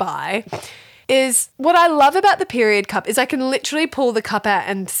intrigued by is what I love about the period cup is I can literally pull the cup out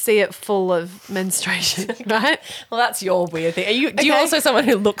and see it full of menstruation, right? Well, that's your weird thing. Do you Okay. also someone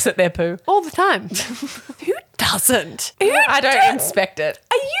who looks at their poo? All the time. Who doesn't? I don't inspect it.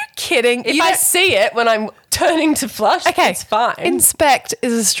 Are you kidding? If I see it when I'm turning to flush, it's fine. Inspect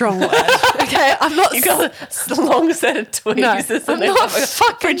is a strong word. Okay, I'm not. You got a long set of tweezers. I'm not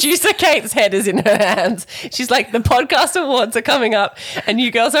Producer Kate's head is in her hands. She's like, the podcast awards are coming up and you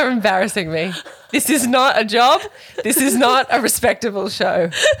girls are embarrassing me. This is not a job. This is not a respectable show.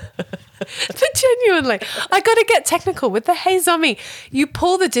 But genuinely, I got to get technical with the Hey Zombie. You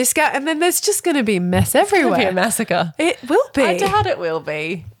pull the disc out and then there's just going to be mess everywhere. It'll be a massacre. It will be. I doubt it will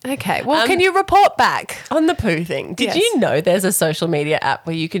be. Okay, well, can you report back? On the poo thing, did Yes. you know there's a social media app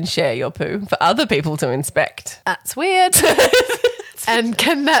where you can share your poo for other people to inspect? That's weird. And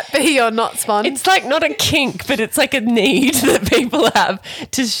can that be your not spawn? It's like not a kink, but it's like a need that people have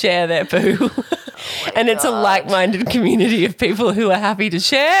to share their poo. And it's a like-minded community of people who are happy to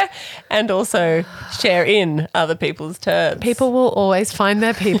share and also share in other people's turds. People will always find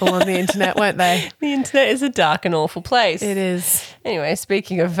their people on the internet, won't they? The internet is a dark and awful place. It is. Anyway,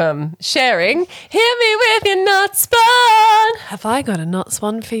 speaking of sharing, hit me with your not spawn. Have I got a not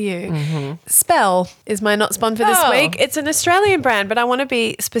spawn for you? Spell is my not spawn for this Oh. week. It's an Australian brand, but I want to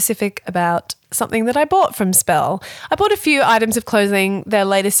be specific about something that I bought from Spell. I bought a few items of clothing. Their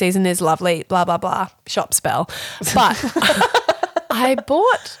latest season is lovely, blah, blah, blah, shop Spell. But I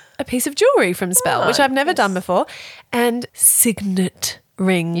bought a piece of jewellery from Spell, which I've never done before, and signet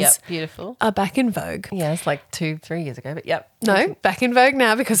rings Yep, beautiful. are back in vogue. Yeah, it's like 2-3 years ago, but yep. No, back in vogue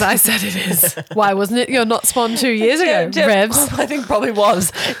now because I said it is. Why wasn't it your not spawn 2 years ago, Revs? I think probably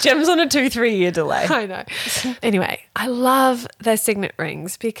was. Gem's on a 2-3 year delay. I know. Anyway, I love their signet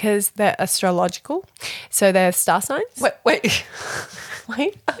rings because they're astrological. So they're star signs. Wait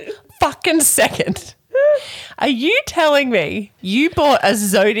a fucking second. Are you telling me you bought a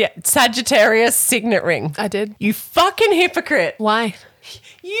Sagittarius signet ring? I did. You fucking hypocrite. Why?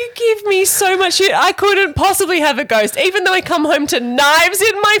 You give me so much shit. I couldn't possibly have a ghost, even though I come home to knives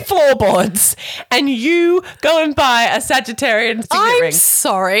in my floorboards, and you go and buy a Sagittarian signet ring. I'm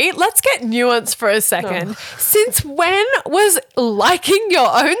sorry. Let's get nuanced for a second. Since when was liking your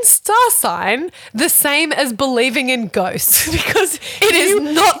own star sign the same as believing in ghosts? Because It is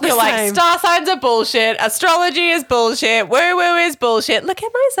not the you're like, same. star signs are bullshit, astrology is bullshit, woo-woo is bullshit. Look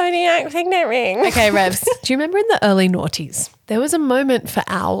at my zodiac signet ring. Okay, Revs, do you remember in the early noughties, There was a moment for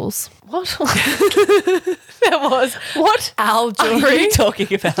owls. What? There was. What Owl are jewelry. you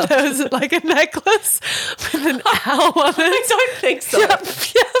talking about? There was like a necklace with an owl on it. I don't think so.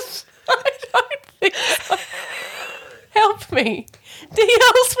 Yes. I don't think so. Help me.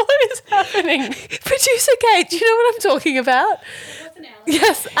 DLs, what is happening? Producer Kate, do you know what I'm talking about?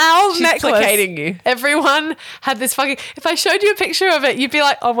 Yes, owl She's necklace. placating you. Everyone had this fucking. If I showed you a picture of it, you'd be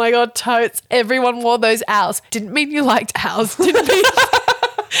like, "Oh my god, totes!" Everyone wore those owls. Didn't mean you liked owls. Didn't mean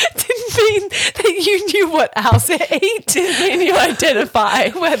that you knew what owls eat. Didn't mean you identify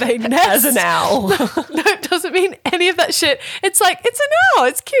Where they nest as an owl. No, it doesn't mean any of that shit. It's like it's an owl.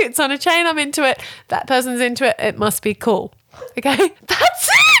 It's cute. It's on a chain. I'm into it. That person's into it. It must be cool. Okay, that's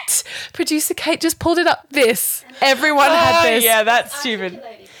it. Producer Kate just pulled it up. Everyone had this. Yeah, that's stupid.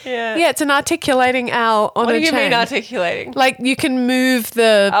 Yeah. Yeah, it's an articulating owl on What a do you chain. mean articulating? Like you can move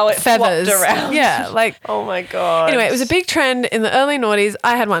the It feathers flopped around. Yeah, like Oh my god. anyway, it was a big trend in the early noughties.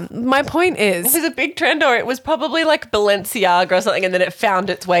 I had one. My point It is, was a big trend, or it was probably like Balenciaga or something, and then it found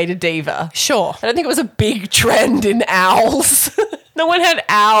its way to Diva. sure. I don't think it was a big trend in owls. No one had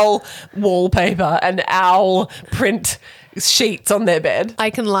owl wallpaper and owl print sheets on their bed. I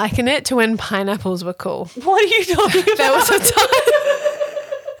can liken it to when pineapples were cool. What are you talking about? There was a time.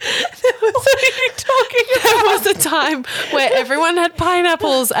 What are you talking about? There was a time where everyone had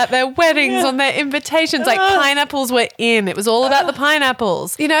pineapples at their weddings on their invitations. Like pineapples were in. It was all about the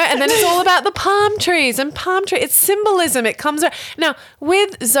pineapples, you know, and then it's all about the palm trees and palm tree. It's symbolism. It comes around. Now,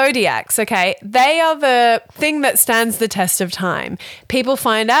 with zodiacs, okay, they are the thing that stands the test of time. People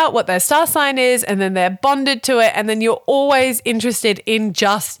find out what their star sign is and then they're bonded to it. And then you're always interested in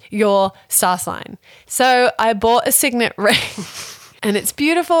just your star sign. So I bought a signet ring. And it's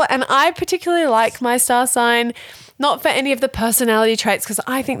beautiful. And I particularly like my star sign, not for any of the personality traits, because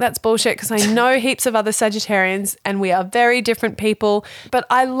I think that's bullshit, because I know heaps of other Sagittarians and we are very different people. But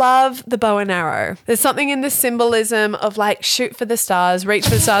I love the bow and arrow. There's something in the symbolism of like shoot for the stars, reach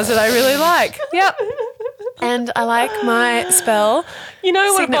for the stars that I really like. Yep. And I like my spell. You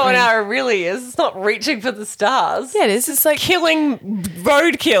know what Signet bow and ring. arrow really is? It's not reaching for the stars. Yeah, it is. It's like Killing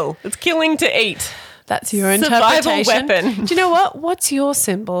roadkill. It's killing to eat. that's your Survival interpretation. weapon. Do you know what? What's your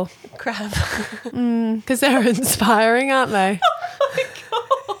symbol? Crab. Because they're inspiring, aren't they?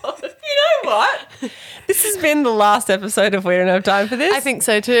 You know what? This has been the last episode of We Don't Have Time for This. I think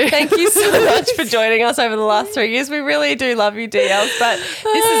so too. Thank you so much for joining us over the last 3 years. We really do love you, DLs, but this is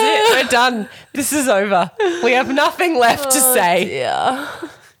it. We're done. This is over. We have nothing left to say. Yeah.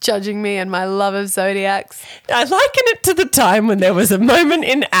 Judging me and my love of zodiacs. I liken it to the time when there was a moment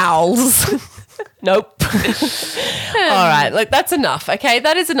in owls. Nope. All right, look, that's enough, okay?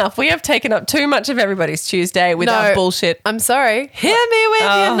 That is enough. We have taken up too much of everybody's Tuesday with our bullshit. I'm sorry. Hit me with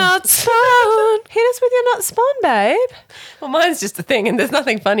your not spawn. Hit us with your not spawn, babe. Well, mine's just a thing, and there's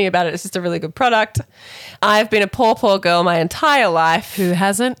nothing funny about it. It's just a really good product. I've been a poor girl my entire life. Who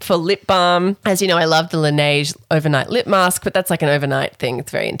hasn't? For lip balm. As you know, I love the Laneige overnight lip mask, but that's like an overnight thing.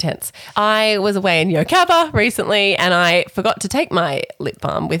 It's very intense. I was away in Yokaba recently, and I forgot to take my lip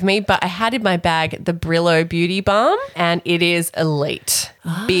balm with me, but I had in my bag the Brillo Beauty Balm, and it is elite.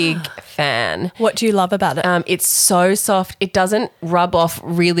 Big fan. What do you love about it? It's so soft. It doesn't rub off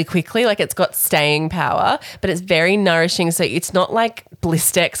really quickly. Like, it's got staying power, but it's very nourishing. So it's not like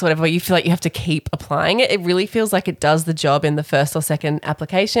Blistex or whatever, you feel like you have to keep applying it. It really feels like it does the job in the first or second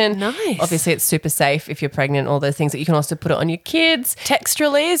application. Nice. Obviously, it's super safe if you're pregnant, all those things. That you can also put it on your kids.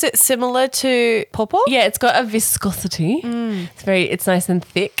 Texturally, is it similar to Pawpaw? Yeah, it's got a viscosity. It's nice and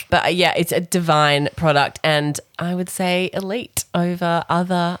thick. But yeah, it's a divine product, and I would say elite over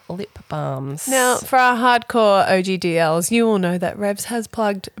other lip balms. Now, for our hardcore OGDLs, you all know that Revs has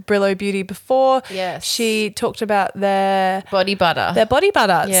plugged Brillo Beauty before. Yes. She talked about their body butter. body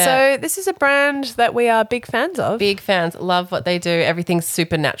butter. Yeah. So this is a brand that we are big fans of. Big fans. Love what they do. Everything's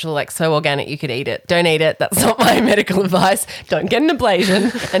super natural, like so organic you could eat it. Don't eat it. That's not my medical advice. Don't get an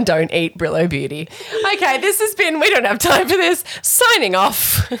ablation and don't eat Brillo Beauty. Okay, this has been We Don't Have Time for This. Signing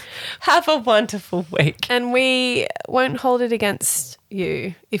off. Have a wonderful week. And we won't hold it against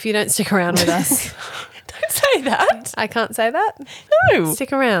you if you don't stick around with us. Don't say that. I can't say that. No.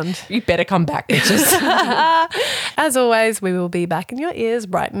 Stick around. You better come back, bitches. As always, we will be back in your ears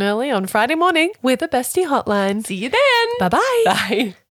bright and early on Friday morning with a bestie hotline. See you then. Bye-bye. Bye.